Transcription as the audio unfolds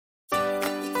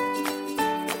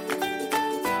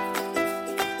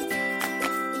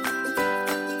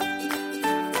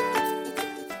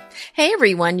Hey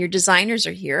everyone, your designers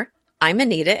are here. I'm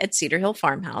Anita at Cedar Hill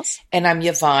Farmhouse. And I'm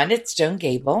Yvonne at Stone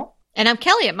Gable. And I'm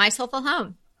Kelly at My Soulful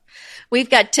Home. We've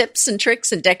got tips and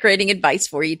tricks and decorating advice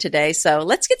for you today, so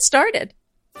let's get started.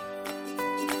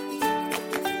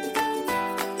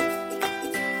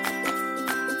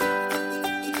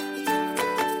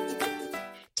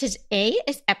 Today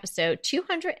is episode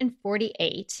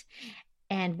 248,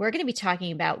 and we're going to be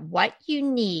talking about what you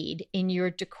need in your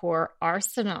decor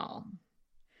arsenal.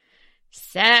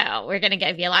 So we're going to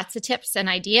give you lots of tips and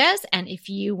ideas, and if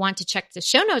you want to check the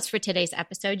show notes for today's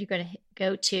episode, you're going to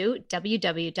go to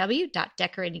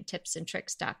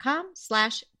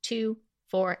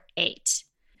www.decoratingtipsandtricks.com/248.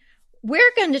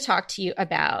 We're going to talk to you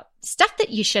about stuff that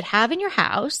you should have in your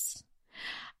house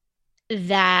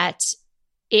that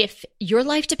if your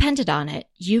life depended on it,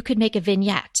 you could make a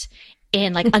vignette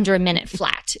in like under a minute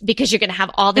flat because you're going to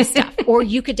have all this stuff. Or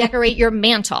you could decorate your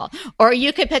mantle, or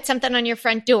you could put something on your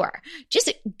front door.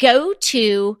 Just go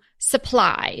to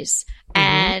supplies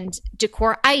and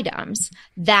decor items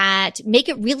that make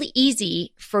it really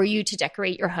easy for you to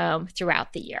decorate your home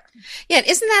throughout the year. Yeah,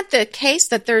 isn't that the case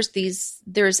that there's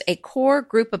a core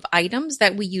group of items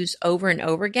that we use over and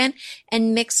over again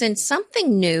and mix in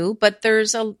something new, but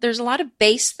there's a lot of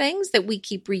base things that we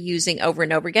keep reusing over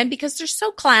and over again because they're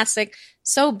so classic,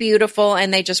 so beautiful,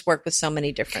 and they just work with so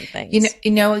many different things.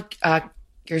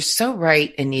 You're so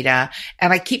right, Anita.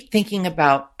 And I keep thinking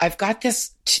about, I've got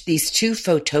these two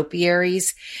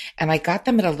photopiaries, and I got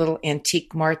them at a little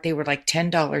antique mart. They were like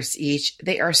 $10 each.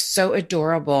 They are so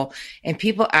adorable. And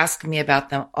people ask me about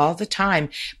them all the time,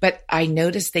 but I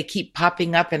notice they keep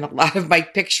popping up in a lot of my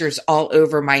pictures all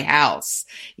over my house.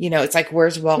 You know, it's like,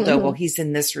 where's Waldo? Well, he's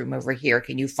in this room over here.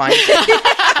 Can you find him?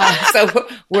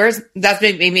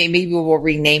 Maybe we'll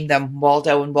rename them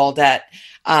Waldo and Waldette.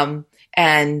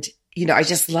 I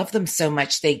just love them so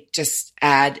much. They just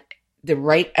add the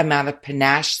right amount of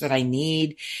panache that I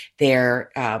need.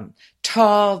 They're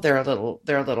tall. They're a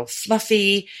little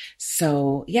fluffy.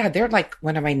 So yeah, they're like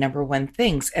one of my number one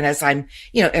things. And as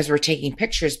we're taking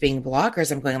pictures, being bloggers,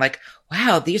 I'm going like,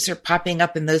 wow, these are popping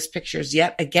up in those pictures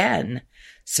yet again.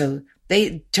 So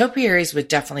topiaries would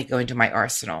definitely go into my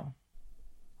arsenal.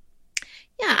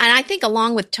 Yeah, and I think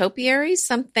along with topiaries,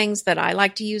 some things that I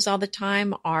like to use all the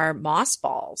time are moss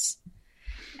balls.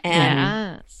 And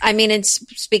yes. I mean,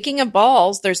 speaking of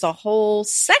balls, there's a whole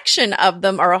section of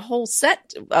them, or a whole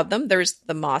set of them. There's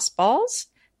the moss balls,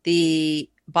 the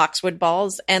boxwood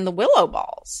balls, and the willow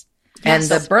balls. And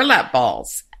the burlap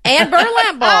balls. And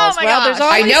burlap balls. There's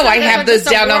always I have those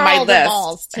down on my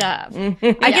list.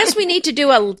 I guess we need to do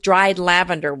a dried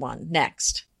lavender one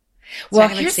next. So I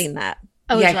haven't seen that.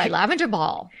 Oh, yeah, dried lavender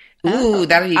ball. Ooh,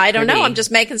 that would be I don't know. I'm just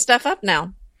making stuff up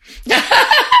now.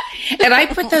 And I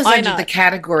put those under the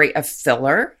category of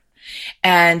filler.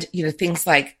 And, things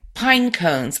like pine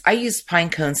cones. I use pine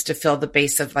cones to fill the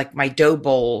base of like my dough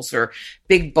bowls or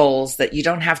big bowls that you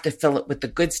don't have to fill it with the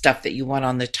good stuff that you want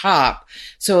on the top.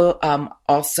 So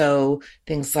also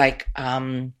things like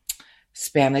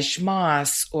Spanish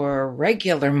moss or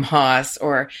regular moss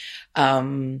or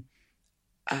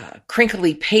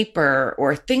crinkly paper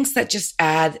or things that just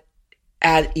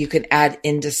you can add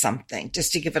into something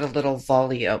just to give it a little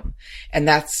volume. And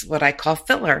that's what I call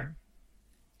filler.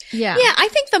 Yeah. Yeah. I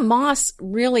think the moss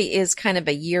really is kind of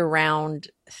a year-round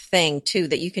thing too,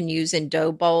 that you can use in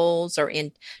dough bowls or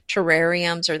in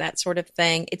terrariums or that sort of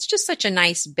thing. It's just such a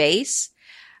nice base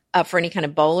for any kind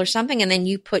of bowl or something. And then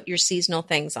you put your seasonal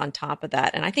things on top of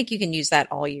that. And I think you can use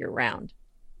that all year round.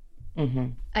 Mm-hmm.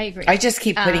 I agree. I just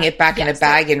keep putting it back in a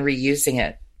bag and reusing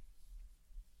it.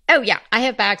 Oh, yeah. I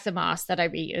have bags of moss that I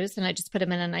reuse, and I just put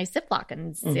them in a nice Ziploc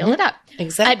and seal it up.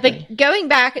 Exactly. But going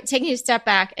back, taking a step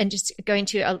back and just going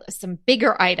to some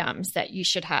bigger items that you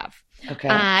should have. Okay.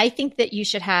 I think that you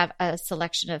should have a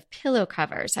selection of pillow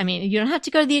covers. I mean, you don't have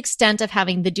to go to the extent of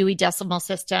having the Dewey Decimal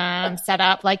System set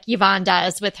up like Yvonne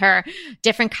does with her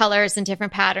different colors and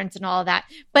different patterns and all of that.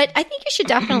 But I think you should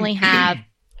definitely have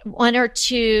one or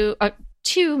two,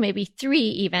 maybe three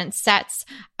even sets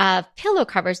of pillow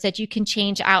covers that you can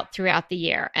change out throughout the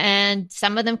year. And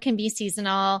some of them can be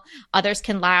seasonal. Others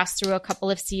can last through a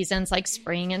couple of seasons like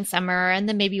spring and summer. And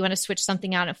then maybe you want to switch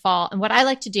something out in fall. And what I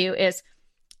like to do is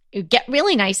you get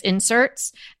really nice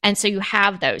inserts. And so you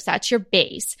have those. That's your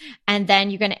base. And then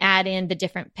you're going to add in the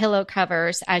different pillow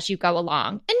covers as you go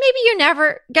along. And maybe you're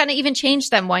never going to even change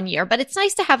them one year, but it's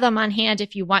nice to have them on hand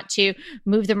if you want to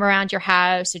move them around your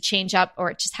house or change up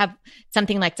or just have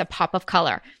something like a pop of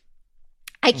color.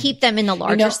 I keep them in the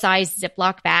larger size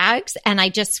Ziploc bags, and I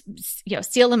just,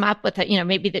 seal them up with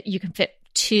maybe that you can fit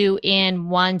 2 in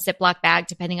one Ziploc bag,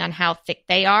 depending on how thick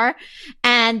they are.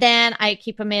 And then I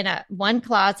keep them in one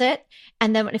closet.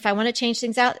 And then if I want to change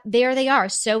things out, there they are.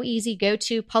 So easy. Go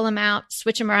to, pull them out,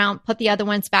 switch them around, put the other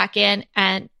ones back in,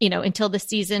 and, until the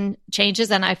season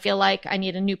changes and I feel like I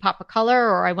need a new pop of color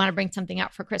or I want to bring something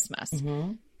out for Christmas.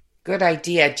 Mm-hmm. Good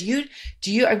idea. Do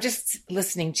you, I'm just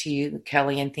listening to you,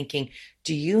 Kelly, and thinking,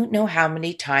 do you know how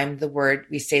many times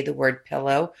we say the word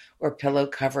pillow or pillow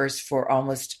covers for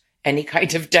almost any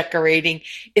kind of decorating?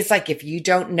 It's like, if you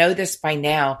don't know this by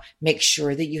now, make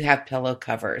sure that you have pillow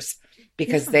covers,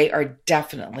 because they are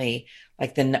definitely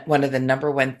like one of the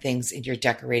number one things in your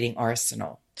decorating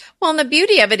arsenal. Well, and the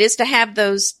beauty of it is to have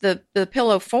the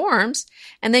pillow forms,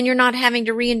 and then you're not having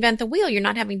to reinvent the wheel. You're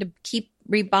not having to keep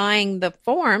rebuying the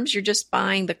forms. You're just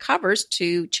buying the covers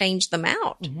to change them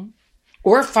out. Mm-hmm.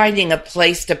 Or finding a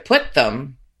place to put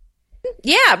them.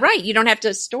 Yeah, right. You don't have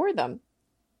to store them.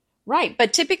 Right.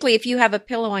 But typically, if you have a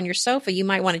pillow on your sofa, you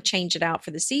might want to change it out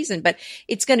for the season, but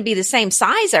it's going to be the same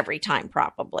size every time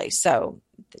probably. So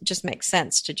it just makes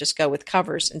sense to just go with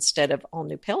covers instead of all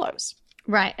new pillows.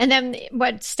 Right. And then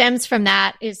what stems from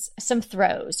that is some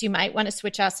throws. You might want to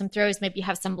switch out some throws. Maybe you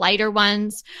have some lighter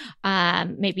ones.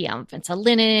 Maybe if it's a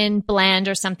linen blend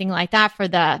or something like that for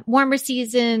the warmer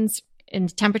seasons in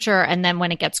temperature. And then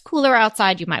when it gets cooler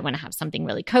outside, you might want to have something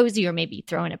really cozy, or maybe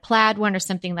throw in a plaid one or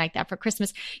something like that for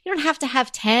Christmas. You don't have to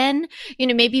have 10,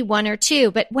 maybe 1 or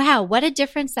 2, but wow, what a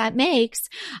difference that makes.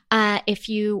 If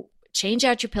you change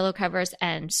out your pillow covers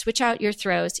and switch out your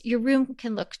throws, your room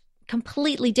can look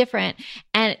completely different.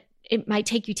 And it might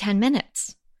take you 10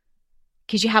 minutes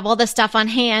because you have all the stuff on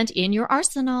hand in your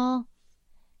arsenal.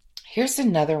 Here's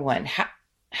another one.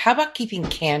 How about keeping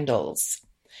candles?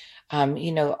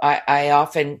 I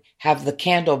often have the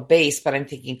candle base, but I'm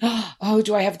thinking,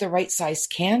 do I have the right size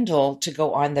candle to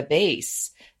go on the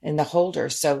base in the holder?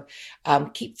 So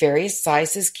keep various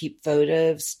sizes, keep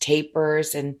votives,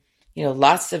 tapers, and,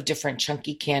 lots of different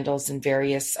chunky candles in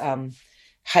various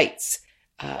heights.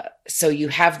 So you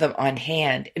have them on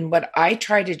hand. And what I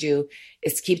try to do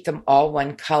is keep them all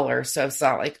one color. So it's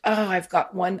not like, I've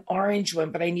got one orange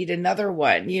one, but I need another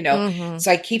one, Mm-hmm.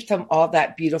 So I keep them all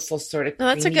that beautiful sort of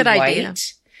that's a good idea.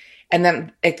 And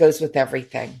then it goes with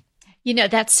everything.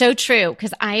 That's so true,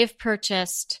 because I have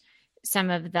purchased some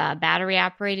of the battery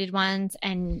operated ones,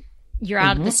 and you're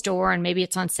out of the store and maybe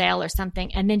it's on sale or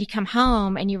something. And then you come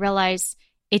home and you realize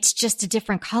it's just a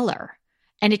different color.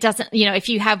 And it doesn't, if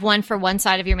you have one for one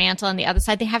side of your mantle and the other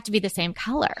side, they have to be the same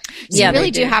color. So you really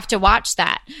do have to watch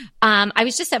that. I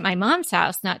was just at my mom's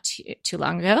house not too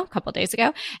long ago, a couple of days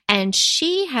ago, and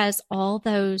she has all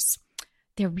those.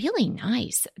 They're really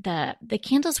nice. The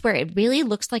candles where it really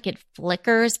looks like it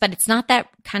flickers, but it's not that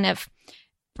kind of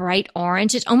bright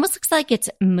orange. It almost looks like it's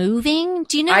moving.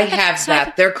 Do you know? I have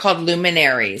that. They're called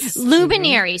luminaries.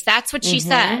 Luminaries. That's what she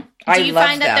said. Do you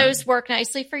find that those work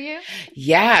nicely for you?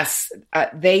 Yes.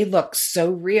 They look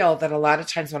so real that a lot of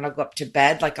times when I go up to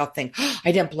bed, I'll think,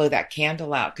 I didn't blow that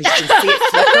candle out, because you can see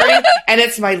it flickering, and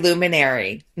it's my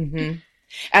luminary. Mm-hmm.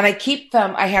 And I keep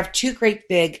them. I have 2 great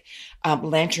big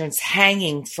lanterns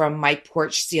hanging from my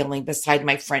porch ceiling beside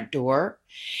my front door.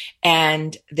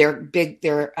 And they're big.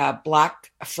 They're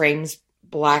black frames,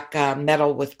 black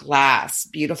metal with glass.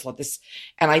 Beautiful.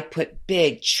 And I put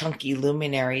big chunky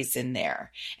luminaries in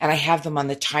there, and I have them on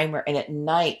the timer. And at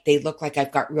night, they look like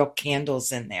I've got real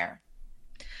candles in there.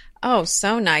 Oh,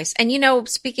 so nice. And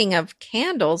speaking of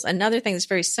candles, another thing that's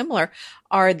very similar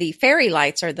are the fairy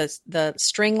lights, or the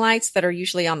string lights that are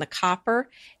usually on the copper.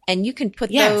 And you can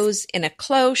put those in a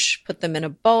cloche, put them in a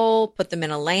bowl, put them in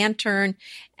a lantern.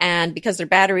 And because they're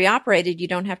battery operated, you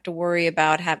don't have to worry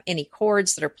about have any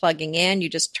cords that are plugging in. You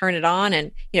just turn it on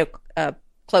and,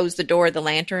 close the door of the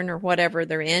lantern or whatever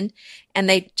they're in. And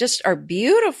they just are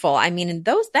beautiful. I mean, and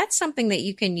that's something that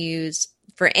you can use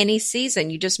for any season.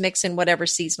 You just mix in whatever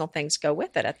seasonal things go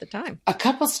with it at the time. A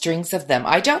couple strings of them.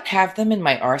 I don't have them in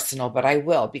my arsenal, but I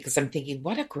will, because I'm thinking,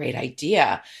 what a great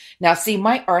idea. Now, see,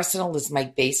 my arsenal is my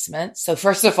basement. So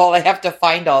first of all, I have to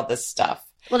find all this stuff.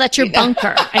 Well, that's your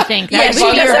bunker, I think. That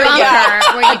would be your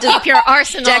bunker where you keep your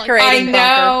arsenal. Decorating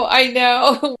bunker.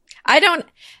 I know.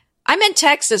 I'm in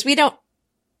Texas. We don't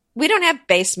have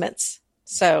basements.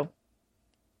 So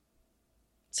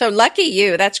lucky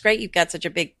you. That's great. You've got such a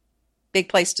big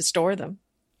place to store them.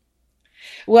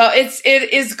 Well,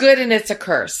 it is good, and it's a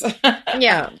curse.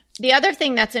 Yeah. The other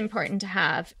thing that's important to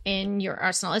have in your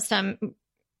arsenal is some,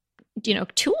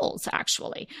 tools,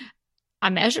 actually. A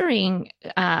measuring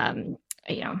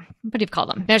what do you call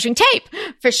them? Measuring tape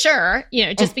for sure.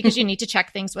 Just because you need to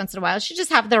check things once in a while, you should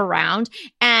just have them around.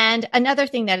 And another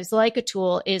thing that is like a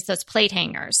tool is those plate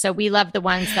hangers. So we love the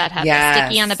ones that have the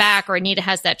sticky on the back, or Anita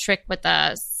has that trick with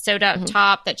the soda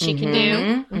top that she can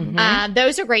do.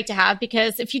 Those are great to have,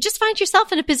 because if you just find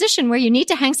yourself in a position where you need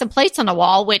to hang some plates on the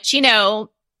wall, which,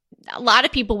 a lot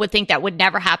of people would think that would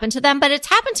never happen to them, but it's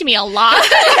happened to me a lot.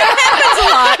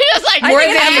 It's like, more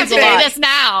than I have to do this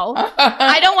now.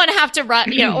 I don't want to have to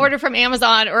run, order from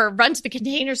Amazon or run to the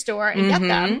Container Store and get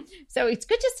them. So it's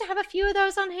good just to have a few of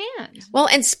those on hand. Well,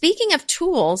 and speaking of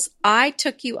tools, I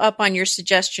took you up on your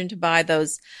suggestion to buy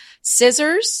those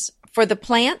scissors for the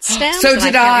plant stems. So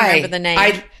did I. Can't remember the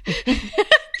name.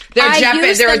 They're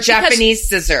a Japanese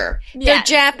scissor. They're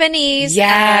Japanese.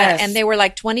 Yes. And they were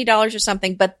like $20 or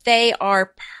something, but they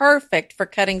are perfect for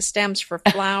cutting stems for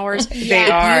flowers.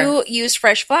 They are. You use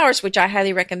fresh flowers, which I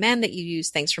highly recommend that you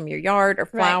use things from your yard or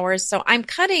flowers. Right. So I'm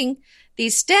cutting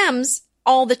these stems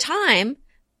all the time,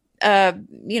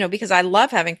 because I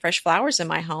love having fresh flowers in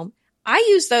my home. I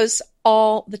use those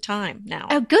all the time now.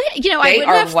 Oh, good. I wouldn't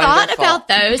have thought about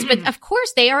those, but of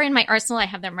course they are in my arsenal. I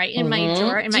have them right in my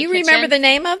drawer in my Do you kitchen. remember the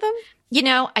name of them?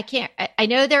 I can't. I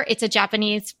know it's a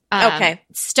Japanese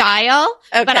style,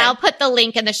 but I'll put the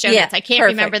link in the show notes. I can't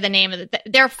remember the name of it.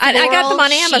 They're floral I got them on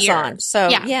shears. Amazon. So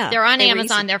they're on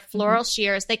Amazon. They're floral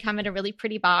shears. They come in a really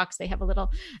pretty box. They have a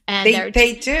little, and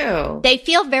they do. They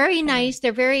feel very nice.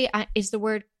 They're very,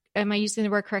 am I using the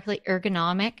word correctly?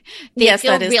 Ergonomic. They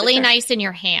feel really nice in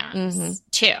your hands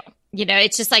too.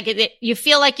 It's just like you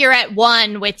feel like you're at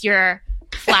one with your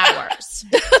flowers.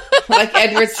 Like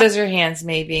Edward Scissorhands,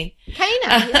 maybe. Kind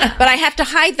of. Yeah. But I have to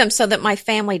hide them so that my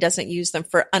family doesn't use them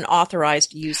for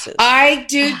unauthorized uses. I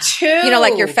do too.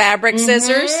 Like your fabric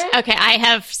scissors. Okay, I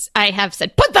have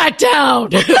said, put that down.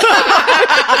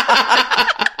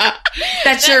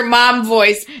 That's your mom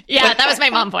voice. Yeah, that was my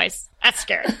mom voice. That's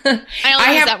scary. I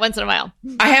only use that once in a while.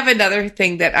 I have another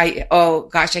thing that I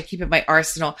keep in my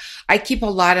arsenal. I keep a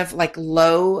lot of like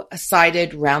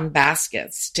low-sided round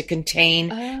baskets to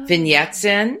contain vignettes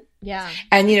in. Yeah.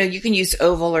 And, you can use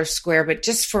oval or square, but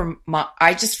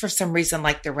I for some reason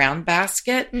like the round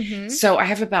basket. Mm-hmm. So I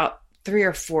have about 3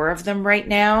 or 4 of them right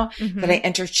now that I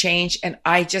interchange. And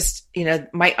I just,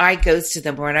 my eye goes to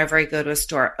them whenever I go to a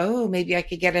store. Oh, maybe I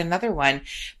could get another one.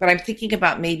 But I'm thinking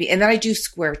about maybe, and then I do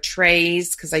square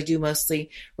trays because I do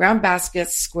mostly round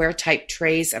baskets, square type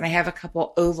trays. And I have a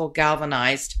couple oval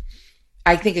galvanized.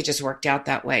 I think it just worked out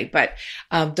that way. But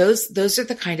those are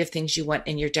the kind of things you want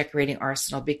in your decorating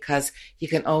arsenal, because you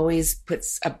can always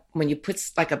when you put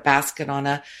like a basket on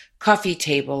a coffee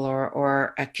table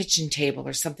or a kitchen table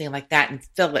or something like that and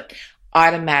fill it,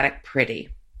 automatic pretty.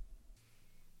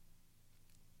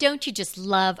 Don't you just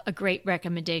love a great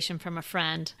recommendation from a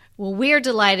friend? Well, we're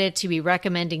delighted to be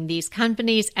recommending these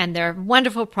companies and their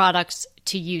wonderful products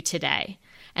to you today.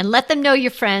 And let them know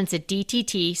your friends at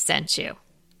DTT sent you.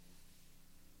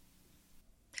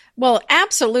 Well,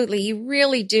 absolutely. You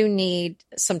really do need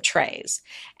some trays.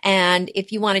 And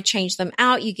if you want to change them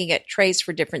out, you can get trays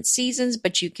for different seasons,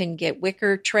 but you can get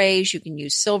wicker trays. You can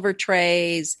use silver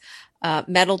trays,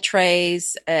 metal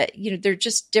trays. They're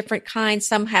just different kinds.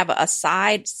 Some have a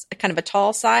side, kind of a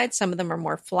tall side. Some of them are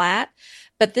more flat.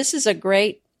 But this is a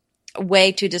great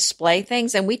way to display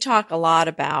things. And we talk a lot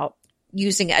about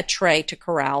using a tray to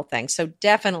corral things. So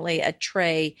definitely a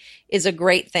tray is a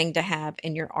great thing to have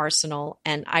in your arsenal.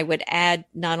 And I would add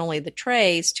not only the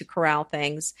trays to corral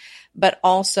things, but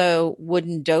also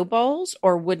wooden dough bowls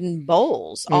or wooden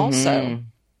bowls also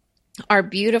are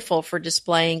beautiful for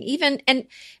displaying and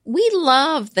we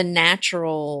love the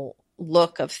natural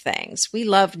look of things. We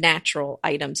love natural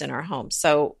items in our home.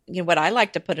 So, what I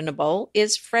like to put in a bowl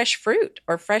is fresh fruit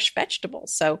or fresh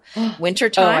vegetables. So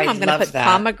wintertime, I'm going to put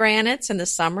pomegranates. In the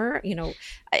summer,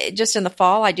 just in the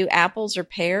fall, I do apples or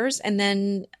pears, and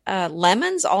then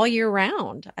lemons all year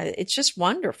round. It's just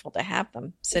wonderful to have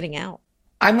them sitting out.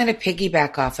 I'm going to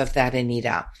piggyback off of that,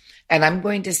 Anita, and I'm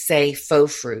going to say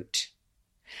faux fruit.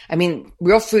 I mean,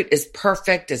 real fruit is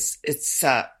perfect. It's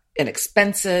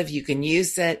inexpensive. You can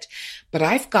use it. But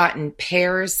I've gotten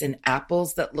pears and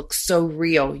apples that look so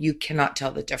real, you cannot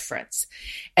tell the difference.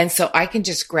 And so I can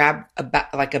just grab a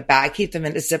bag, keep them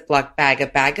in a Ziploc bag, a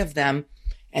bag of them,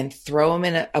 and throw them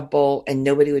in a bowl, and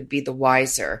nobody would be the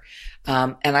wiser.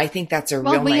 And I think that's a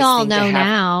real nice thing to have. We all know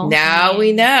now. Now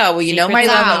we know. Well, you know my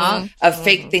love of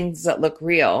fake things that look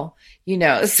real,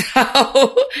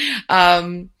 so,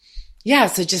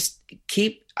 so just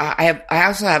keep, I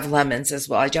also have lemons as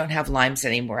well. I don't have limes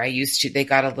anymore. I used to. They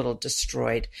got a little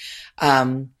destroyed.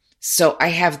 So I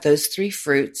have those 3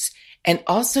 fruits. And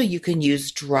also you can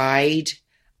use dried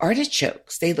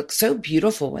artichokes. They look so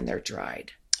beautiful when they're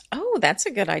dried. Oh, that's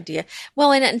a good idea.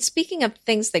 Well, and speaking of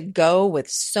things that go with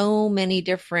so many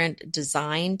different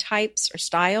design types or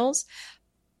styles,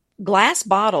 glass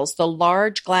bottles, the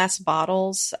large glass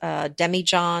bottles,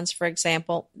 demijohns, for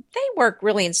example, they work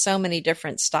really in so many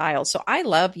different styles. So I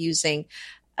love using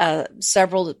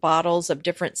several bottles of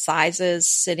different sizes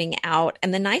sitting out.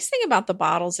 And the nice thing about the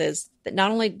bottles is that not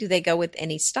only do they go with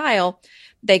any style,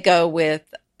 they go with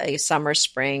a summer,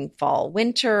 spring, fall,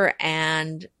 winter,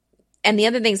 and the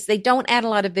other things, they don't add a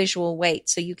lot of visual weight.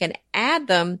 So you can add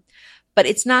them, but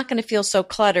it's not going to feel so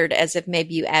cluttered as if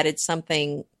maybe you added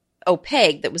something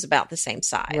opaque that was about the same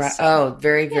size. Right. Oh,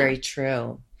 very, very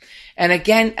true. And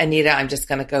again, Anita, I'm just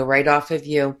going to go right off of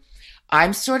you.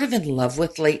 I'm sort of in love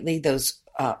with lately those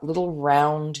little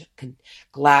round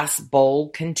glass bowl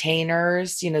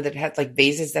containers, that have like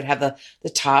vases that have the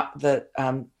top, a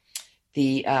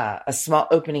small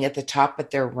opening at the top,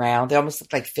 but they're round. They almost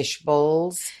look like fish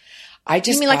bowls.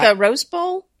 You mean like a rose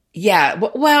bowl? Yeah.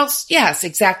 Well, yes,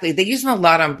 exactly. They use them a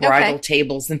lot on bridal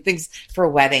tables and things for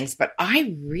weddings, but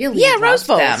I really love rose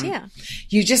bowls, them. Yeah.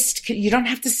 You don't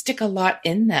have to stick a lot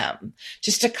in them.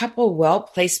 Just a couple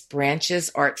well-placed branches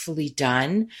artfully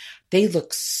done. They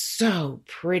look so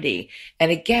pretty.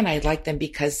 And again, I like them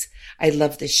because I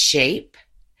love the shape,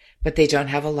 but they don't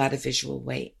have a lot of visual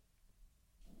weight.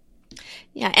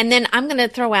 Yeah. And then I'm going to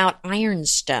throw out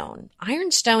ironstone.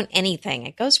 Ironstone anything.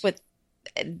 It goes with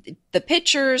the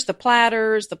pitchers, the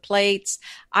platters, the plates.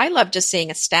 I love just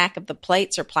seeing a stack of the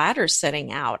plates or platters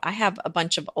sitting out. I have a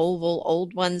bunch of oval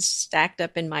old ones stacked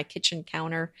up in my kitchen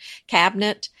counter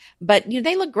cabinet, but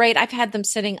they look great. I've had them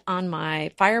sitting on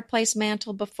my fireplace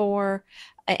mantle before.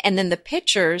 And then the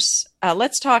pitchers,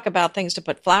 let's talk about things to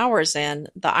put flowers in.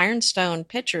 The ironstone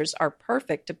pitchers are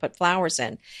perfect to put flowers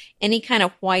in. Any kind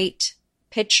of white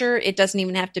pitcher. It doesn't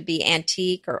even have to be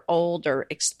antique or old or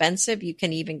expensive. You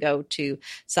can even go to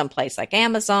some place like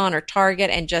Amazon or Target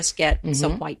and just get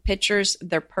some white pitchers.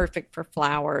 They're perfect for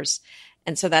flowers.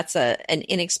 And so that's an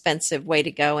inexpensive way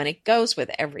to go. And it goes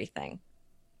with everything.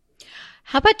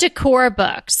 How about decor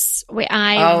books?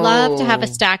 I love to have a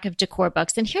stack of decor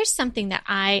books. And here's something that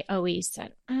I always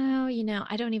said,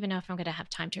 I don't even know if I'm going to have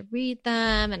time to read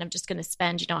them. And I'm just going to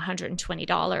spend,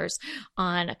 $120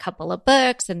 on a couple of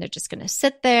books and they're just going to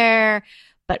sit there.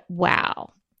 But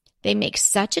wow, they make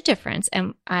such a difference.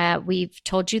 And we've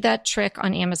told you that trick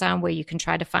on Amazon where you can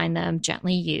try to find them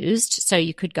gently used. So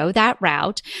you could go that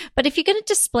route. But if you're going to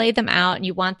display them out and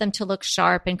you want them to look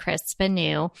sharp and crisp and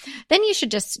new, then you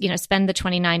should just, spend the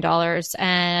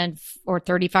 $29 or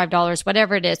 $35,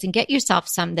 whatever it is, and get yourself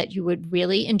some that you would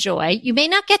really enjoy. You may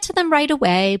not get to them right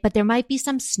away, but there might be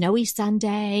some snowy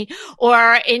Sunday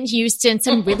or in Houston,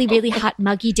 some really, really hot,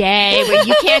 muggy day where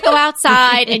you can't go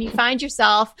outside and you find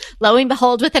yourself, lo and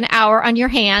behold, with an hour on your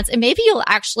hands, and maybe you'll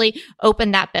actually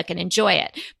open that book and enjoy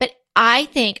it. But I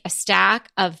think a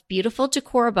stack of beautiful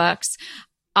decor books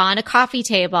on a coffee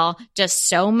table does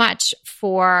so much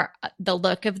for the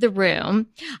look of the room.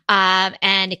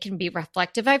 And it can be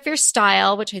reflective of your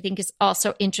style, which I think is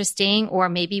also interesting, or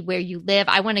maybe where you live.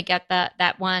 I want to get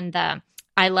that one, the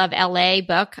I Love LA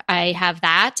book. I have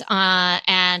that,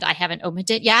 and I haven't opened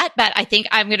it yet, but I think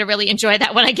I'm going to really enjoy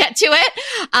that when I get to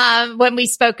it. When we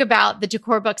spoke about the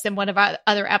decor books in one of our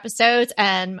other episodes,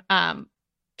 and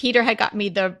Peter had got me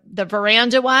the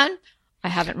veranda one. I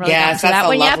haven't really gotten to that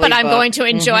one yet, but I'm going to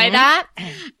enjoy that.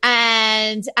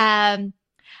 And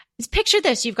picture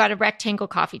this. You've got a rectangle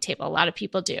coffee table. A lot of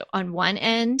people do. On one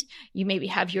end, you maybe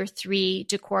have your 3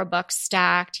 decor books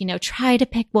stacked. Try to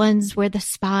pick ones where the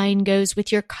spine goes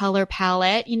with your color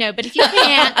palette, but if you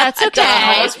can't, that's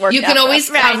okay. You can always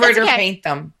cover it or paint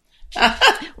them.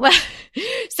 Well,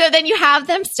 so then you have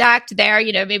them stacked there,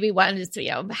 maybe one is,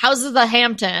 House of the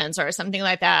Hamptons or something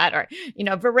like that, or,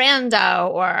 veranda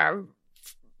or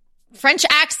French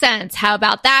accents. How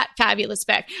about that fabulous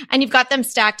book? And you've got them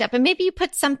stacked up, and maybe you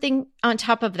put something on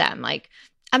top of them, like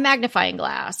a magnifying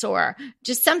glass or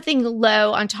just something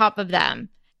low on top of them.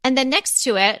 And then next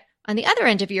to it, on the other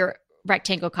end of your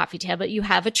rectangle coffee table, you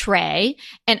have a tray.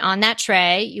 And on that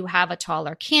tray, you have a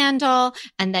taller candle.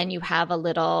 And then you have a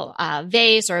little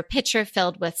vase or a pitcher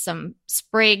filled with some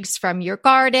sprigs from your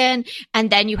garden. And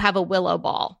then you have a willow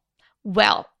ball.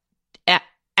 Well,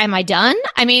 am I done?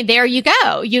 I mean, there you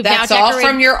go. That's all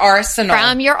from your arsenal.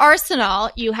 From your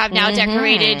arsenal, you have now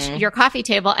decorated your coffee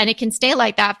table, and it can stay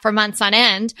like that for months on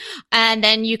end. And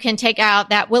then you can take out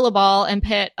that willow ball and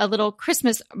put a little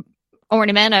Christmas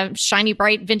ornament, a shiny,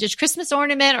 bright vintage Christmas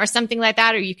ornament or something like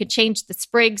that. Or you could change the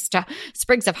sprigs to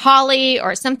sprigs of holly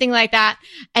or something like that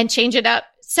and change it up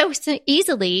so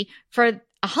easily for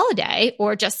a holiday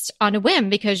or just on a whim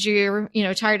because you're,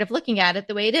 tired of looking at it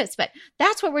the way it is. But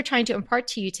that's what we're trying to impart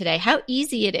to you today, how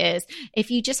easy it is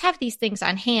if you just have these things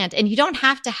on hand, and you don't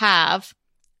have to have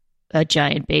a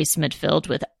giant basement filled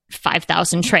with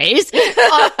 5,000 trays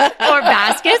or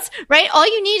baskets, right? All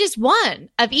you need is one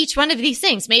of each one of these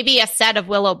things, maybe a set of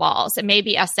willow balls and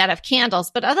maybe a set of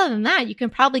candles. But other than that, you can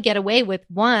probably get away with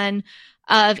one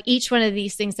of each one of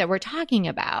these things that we're talking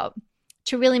about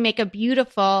to really make a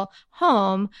beautiful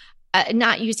home,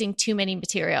 not using too many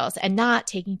materials and not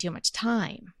taking too much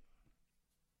time.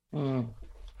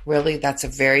 Really, that's a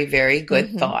very, very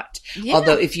good thought. Yeah.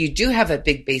 Although if you do have a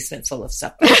big basement full of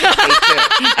stuff,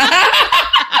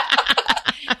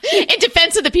 in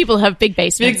defense of the people who have big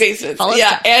basements. Big basements,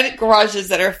 yeah, and garages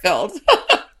that are filled.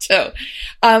 So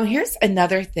here's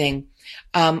another thing.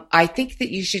 I think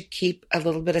that you should keep a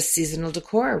little bit of seasonal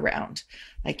decor around.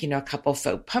 Like, a couple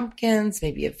faux pumpkins,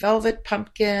 maybe a velvet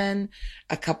pumpkin,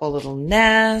 a couple little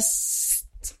nests,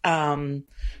 some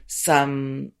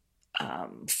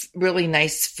really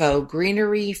nice faux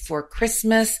greenery for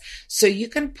Christmas. So you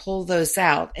can pull those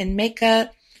out and make a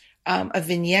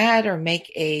vignette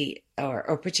or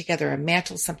or put together a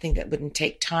mantle, something that wouldn't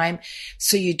take time.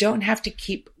 So you don't have to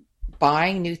keep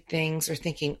buying new things or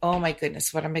thinking, oh my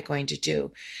goodness, what am I going to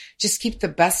do? Just keep the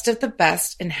best of the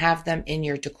best and have them in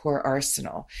your decor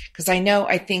arsenal. Because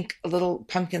I think little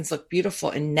pumpkins look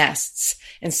beautiful in nests,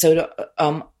 and so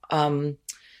do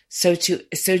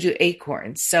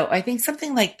acorns. So I think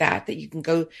something like that you can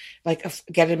go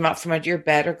get them out from under your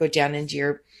bed or go down into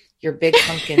your big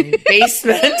pumpkin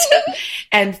basement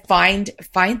and find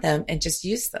them and just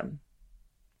use them.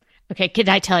 Okay, can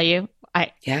I tell you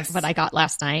Yes. what I got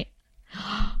last night?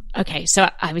 Okay, so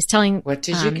I was telling what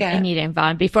did you get? Anita and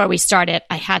Vaughn before we started,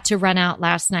 I had to run out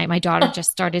last night. My daughter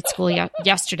just started school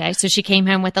yesterday, so she came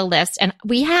home with a list, and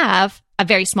we have a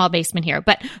very small basement here,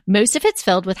 but most of it's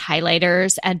filled with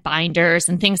highlighters and binders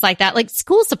and things like that, like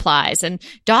school supplies and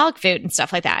dog food and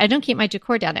stuff like that. I don't keep my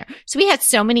decor down there. So we had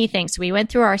so many things. We went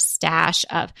through our stash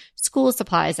of school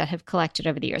supplies that have collected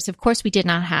over the years. Of course, we did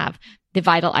not have the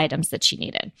vital items that she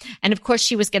needed. And of course,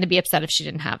 she was going to be upset if she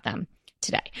didn't have them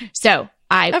today. So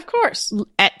of course,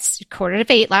 at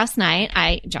 7:45 last night,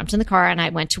 I jumped in the car and I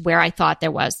went to where I thought there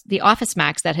was the Office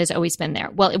Max that has always been there.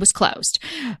 Well, it was closed.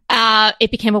 It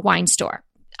became a wine store.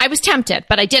 I was tempted,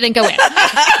 but I didn't go in.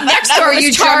 Next door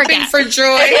was Target. Jumping for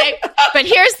joy? Okay? But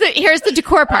here's the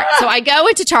decor part. So I go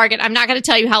into Target. I'm not going to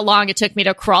tell you how long it took me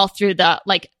to crawl through the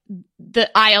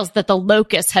aisles that the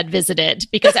locusts had visited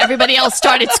because everybody else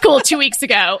started school 2 weeks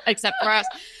ago, except for us.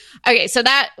 Okay, so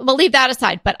we'll leave that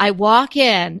aside. But I walk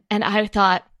in and I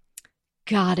thought,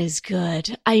 God is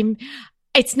good.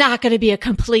 It's not going to be a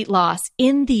complete loss.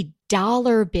 In the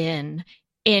dollar bin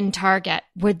in Target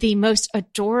were the most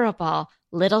adorable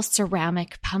little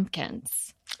ceramic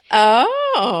pumpkins.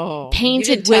 Oh.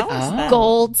 Painted with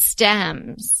gold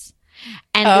stems.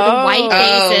 And little white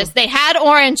bases. They had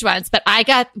orange ones, but I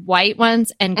got white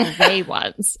ones and gray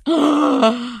ones.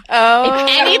 If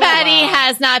anybody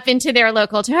has not been to their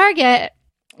local Target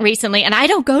recently, and I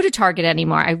don't go to Target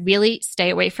anymore, I really stay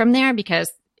away from there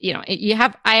because,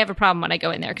 I have a problem when I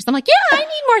go in there because I'm like, yeah, I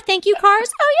need more thank you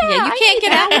cards. Oh yeah. You can't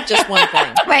get out with just one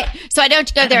thing. Right. So I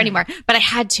don't go there anymore, but I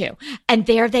had to. And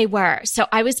there they were. So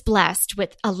I was blessed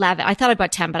with 11. I thought I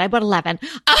bought 10, but I bought 11. They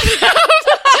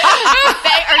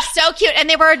are so cute. And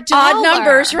they were $1. Odd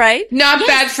numbers, right? Not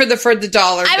bad for the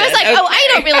dollar. I was like, I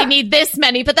don't really need this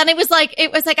many. But then it was like,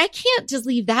 I can't just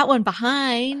leave that one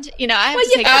behind. I have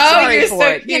to take sorry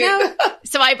for it,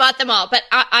 So I bought them all. But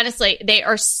honestly, they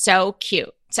are so cute.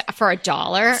 For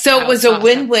 $1. So it was a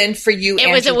win-win for you.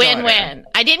 It was a win-win.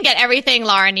 I didn't get everything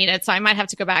Laura needed, so I might have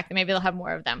to go back and maybe they'll have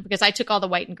more of them because I took all the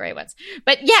white and gray ones.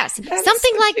 But yes,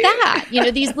 something like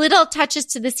that. These little touches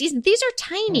to the season. These are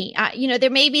tiny. There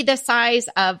may be the size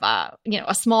of a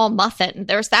small muffin.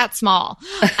 There's that small,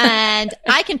 and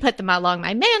I can put them along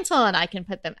my mantle, and I can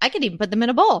even put them in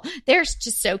a bowl. They're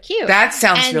just so cute. That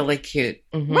sounds really cute.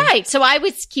 Mm-hmm. Right. So I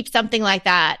would keep something like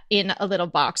that in a little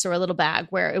box or a little bag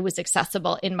where it was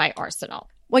accessible in my arsenal.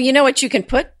 Well, you know what you can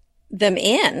put them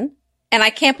in? And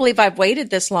I can't believe I've waited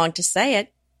this long to say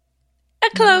it. A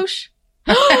cloche.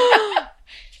 A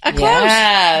cloche.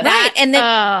 Yeah. Right. And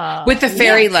then with the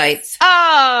fairy lights.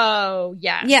 Oh,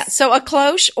 yes. Yeah. So a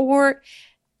cloche, or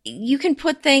you can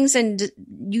put things, and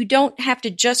you don't have to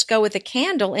just go with a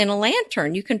candle in a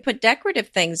lantern. You can put decorative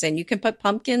things in. You can put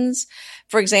pumpkins,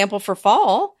 for example, for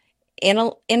fall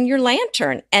in your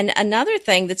lantern. And another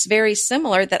thing that's very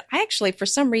similar that I actually, for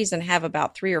some reason, have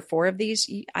about 3 or 4 of these.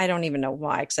 I don't even know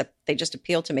why, except they just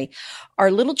appeal to me, are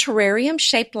little terrariums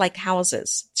shaped like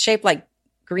houses, shaped like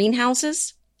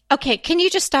greenhouses. Okay, can you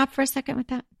just stop for a second with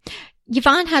that?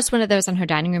 Yvonne has one of those on her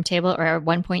dining room table, or at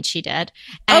one point she did.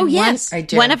 And yes, I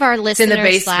do. One of our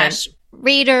listeners /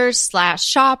 readers /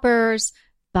 shoppers,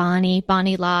 Bonnie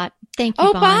Lott. Thank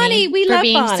you, Bonnie. We love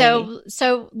being Bonnie.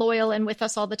 so loyal and with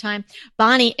us all the time.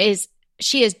 Bonnie is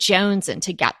jonesing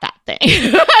to get that thing.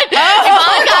 Yvonne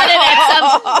got it at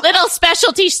some little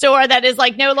specialty store that is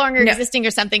like no longer existing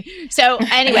or something. So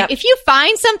anyway, if you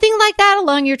find something like that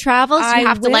along your travels, you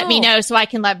have to let me know so I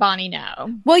can let Bonnie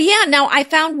know. Well, yeah, no, I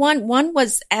found one. One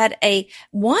was at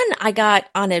one I got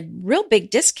on a real big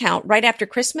discount right after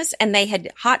Christmas, and they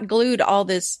had hot glued all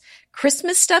this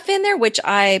Christmas stuff in there, which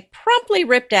I promptly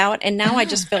ripped out, and now I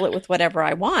just fill it with whatever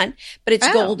I want. But it's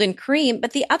golden cream.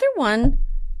 But the other one,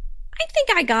 I think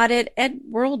I got it at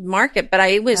World Market, but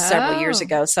it was several years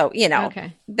ago. So,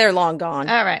 they're long gone.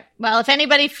 All right. Well, if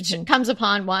anybody comes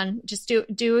upon one, just do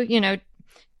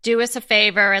us a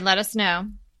favor and let us know.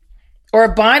 Or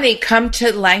Bonnie, come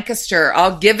to Lancaster.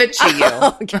 I'll give it to you.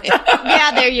 Okay.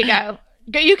 Yeah, there you go.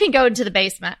 You can go into the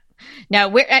basement.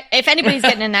 No, if anybody's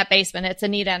getting in that basement, it's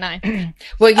Anita and I.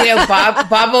 Well,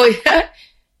 Bob always,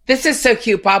 this is so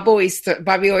cute.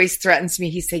 Bobby always threatens me.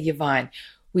 He said, Yvonne,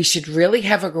 we should really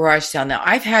have a garage sale. Now,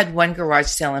 I've had one garage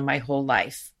sale in my whole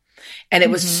life, and it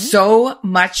was so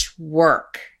much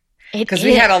work because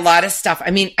we had a lot of stuff.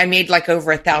 I mean, I made like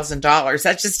over $1,000.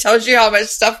 That just tells you how much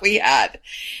stuff we had.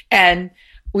 And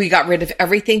we got rid of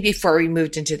everything before we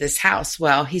moved into this house.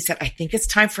 Well, he said, I think it's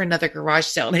time for another garage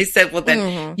sale. And I said, well,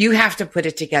 then you have to put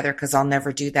it together because I'll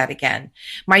never do that again.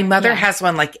 My mother has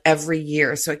one like every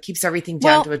year, so it keeps everything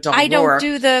down to a dollar. I don't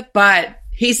do but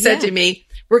he said to me,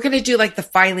 we're going to do like the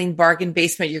filing bargain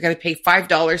basement. You're going to pay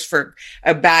 $5 for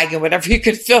a bag, and whatever you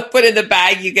could put in the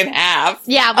bag, you can have.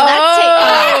 Yeah.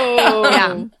 Well,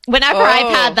 yeah. Whenever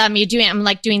I've had them, I'm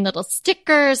like doing little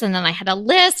stickers, and then I had a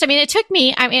list. I mean, it took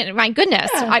me, my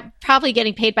goodness, I'm probably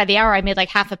getting paid by the hour. I made like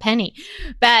half a penny.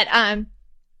 But,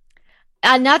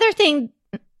 another thing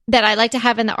that I like to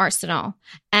have in the arsenal,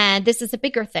 and this is a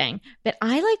bigger thing, but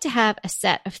I like to have a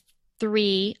set of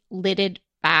 3 lidded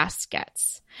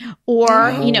baskets.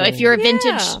 Or, if you're a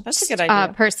vintage that's a good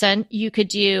idea. person, you could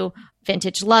do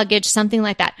vintage luggage, something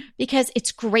like that, because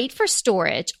it's great for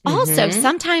storage. Also,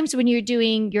 sometimes when you're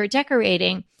doing your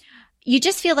decorating, you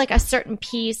just feel like a certain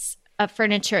piece of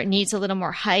furniture needs a little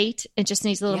more height. It just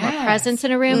needs a little more presence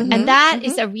in a room. And that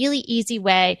is a really easy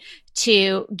way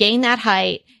to gain that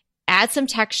height, add some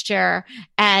texture,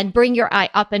 and bring your eye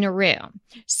up in a room.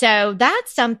 So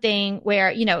that's something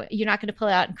where, you're not going to pull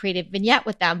out and create a vignette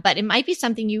with them, but it might be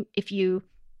something if you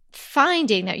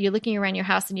finding that you're looking around your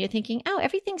house and you're thinking, oh,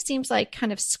 everything seems like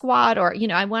kind of squat, or,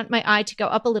 I want my eye to go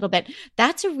up a little bit.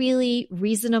 That's a really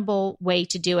reasonable way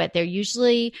to do it. They're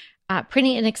usually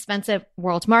pretty inexpensive.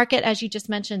 World Market, as you just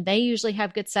mentioned, they usually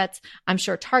have good sets. I'm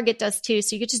sure Target does too.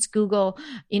 So you could just Google,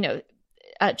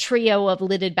 a trio of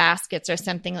lidded baskets or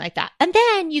something like that. And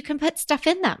then you can put stuff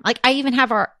in them. Like I even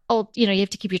have our old, you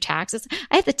have to keep your taxes.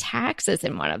 I have the taxes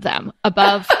in one of them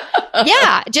above.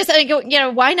 Just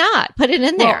why not put it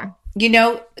in there?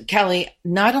 Kelly,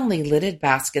 not only lidded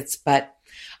baskets, but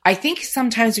I think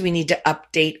sometimes we need to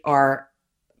update our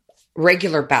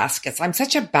regular baskets. I'm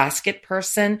such a basket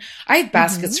person. I have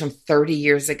baskets from 30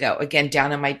 years ago, again,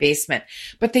 down in my basement,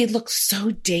 but they look so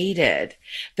dated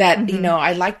that,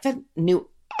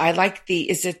 I like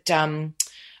is it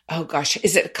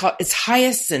called, it's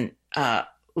hyacinth,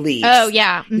 leaves. Oh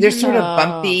yeah. They're sort of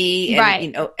bumpy and,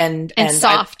 right. And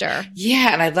softer.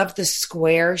 And I love the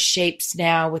square shapes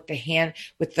now with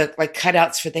the like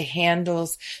cutouts for the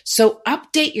handles. So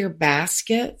update your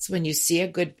baskets when you see a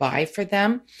good buy for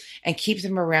them and keep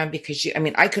them around because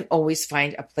I can always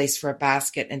find a place for a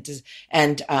basket and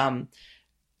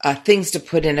things to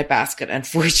put in a basket,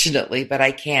 unfortunately, but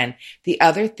I can. The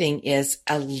other thing is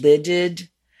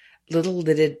little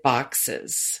lidded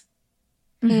boxes.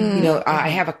 I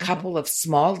have a couple of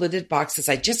small lidded boxes.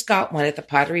 I just got one at the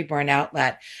Pottery Barn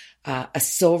outlet, a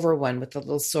silver one with a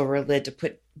little silver lid to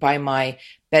put by my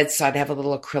bedside. I have a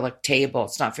little acrylic table.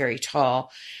 It's not very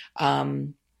tall.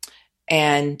 And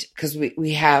because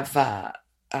we have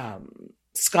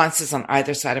sconces on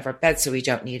either side of our bed, so we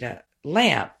don't need a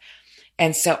lamp.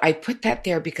 And so I put that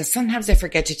there because sometimes I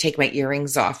forget to take my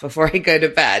earrings off before I go to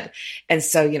bed. And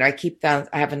so, I keep them,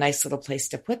 I have a nice little place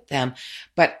to put them,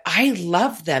 but I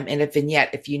love them in a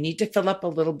vignette. If you need to fill up a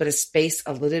little bit of space,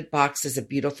 a lidded box is a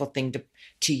beautiful thing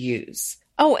to use.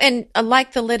 Oh, and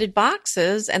like the lidded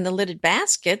boxes and the lidded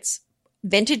baskets,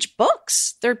 vintage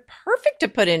books, they're perfect to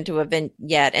put into a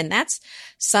vignette. And that's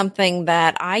something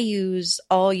that I use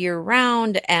all year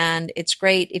round. And it's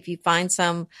great if you find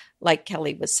some, like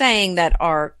Kelly was saying, that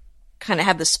are kind of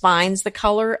have the spines the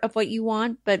color of what you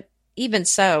want. But even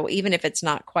so, even if it's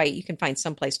not quite, you can find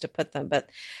some place to put them. But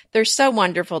they're so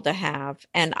wonderful to have.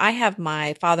 And I have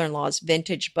my father-in-law's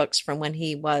vintage books from when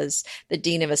he was the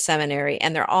dean of a seminary.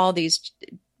 And they're all these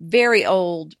very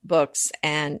old books,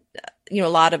 and a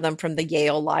lot of them from the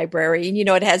Yale Library. And,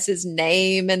 it has his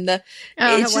name and the...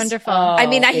 Oh, how wonderful. I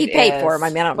mean, he paid for them. I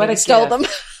mean, I don't know if he stole them.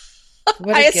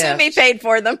 I assume he paid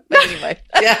for them. But anyway.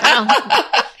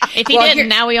 If he didn't,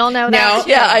 now we all know that.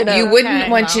 Yeah, I know. You wouldn't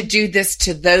want to do this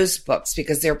to those books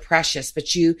because they're precious.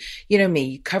 But you know me,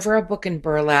 you cover a book in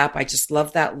burlap. I just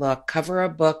love that look. Cover a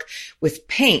book with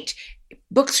paint.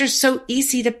 Books are so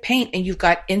easy to paint, and you've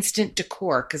got instant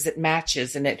decor because it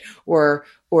matches and or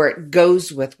it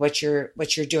goes with what you're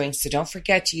doing. So don't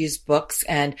forget to use books.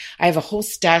 And I have a whole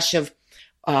stash of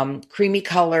creamy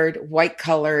colored, white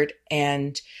colored,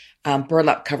 and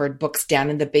burlap covered books down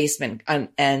in the basement.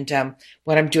 And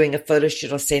when I'm doing a photo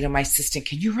shoot, I'll say to my assistant,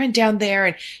 can you run down there?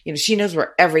 And, she knows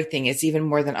where everything is, even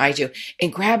more than I do,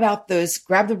 and grab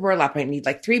the burlap. I need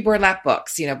like 3 burlap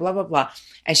books, blah, blah, blah.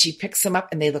 And she picks them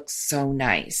up and they look so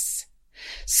nice.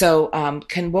 So,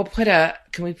 can we put a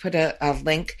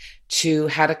link to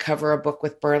how to cover a book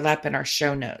with burlap in our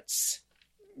show notes?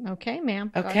 Okay,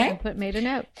 ma'am. Okay. Made a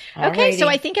note. Alrighty. Okay. So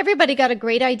I think everybody got a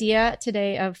great idea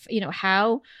today of,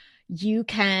 how you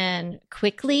can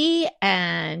quickly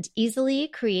and easily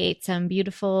create some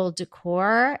beautiful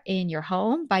decor in your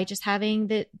home by just having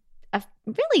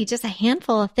really just a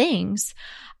handful of things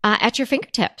at your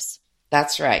fingertips.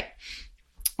 That's right.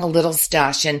 A little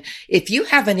stash. And if you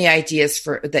have any ideas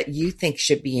that you think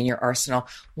should be in your arsenal,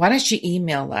 why don't you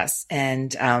email us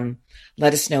and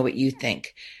let us know what you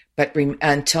think. But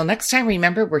until next time,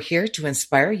 remember, we're here to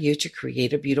inspire you to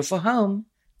create a beautiful home.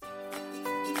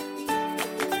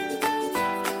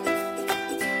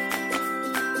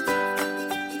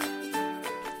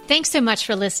 Thanks so much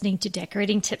for listening to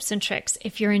Decorating Tips and Tricks.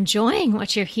 If you're enjoying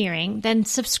what you're hearing, then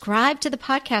subscribe to the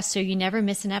podcast so you never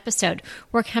miss an episode.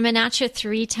 We're coming at you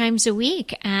 3 times a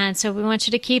week, and so we want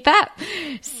you to keep up.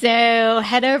 So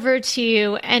head over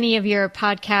to any of your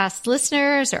podcast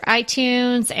listeners or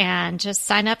iTunes and just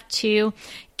sign up to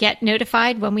get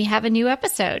notified when we have a new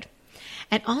episode.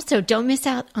 And also, don't miss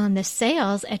out on the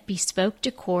sales at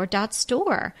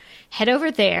bespokedecor.store. Head over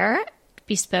there,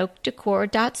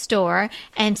 bespokedecor.store,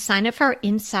 and sign up for our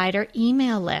insider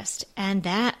email list. And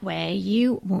that way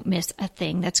you won't miss a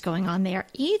thing that's going on there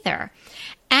either.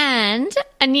 And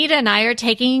Anita and I are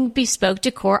taking Bespoke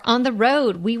Decor on the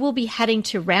road. We will be heading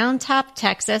to Round Top,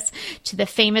 Texas, to the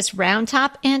famous Round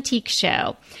Top Antique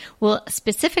Show. We'll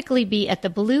specifically be at the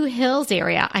Blue Hills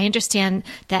area. I understand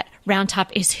that Round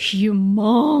Top is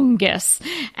humongous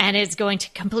and is going to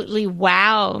completely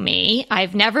wow me.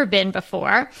 I've never been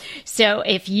before. So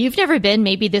if you've never been,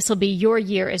 maybe this will be your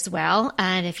year as well.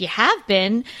 And if you have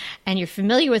been and you're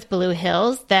familiar with Blue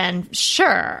Hills, then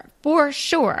for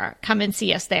sure, come and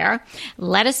see us there.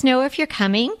 Let us know if you're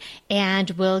coming, and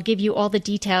we'll give you all the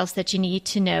details that you need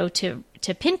to know to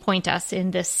pinpoint us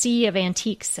in the sea of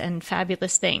antiques and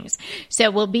fabulous things.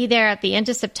 So we'll be there at the end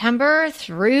of September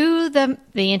through the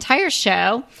entire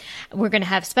show. We're going to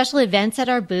have special events at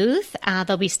our booth.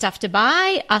 There'll be stuff to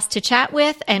buy, us to chat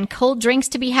with, and cold drinks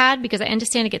to be had, because I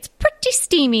understand it gets pretty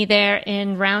steamy there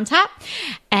in Round Top.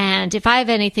 And if I have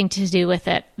anything to do with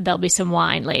it, there'll be some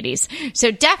wine, ladies.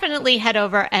 So definitely head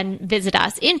over and visit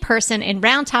us in person in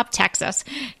Round Top, Texas,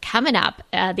 coming up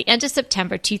the end of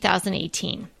September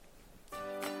 2018.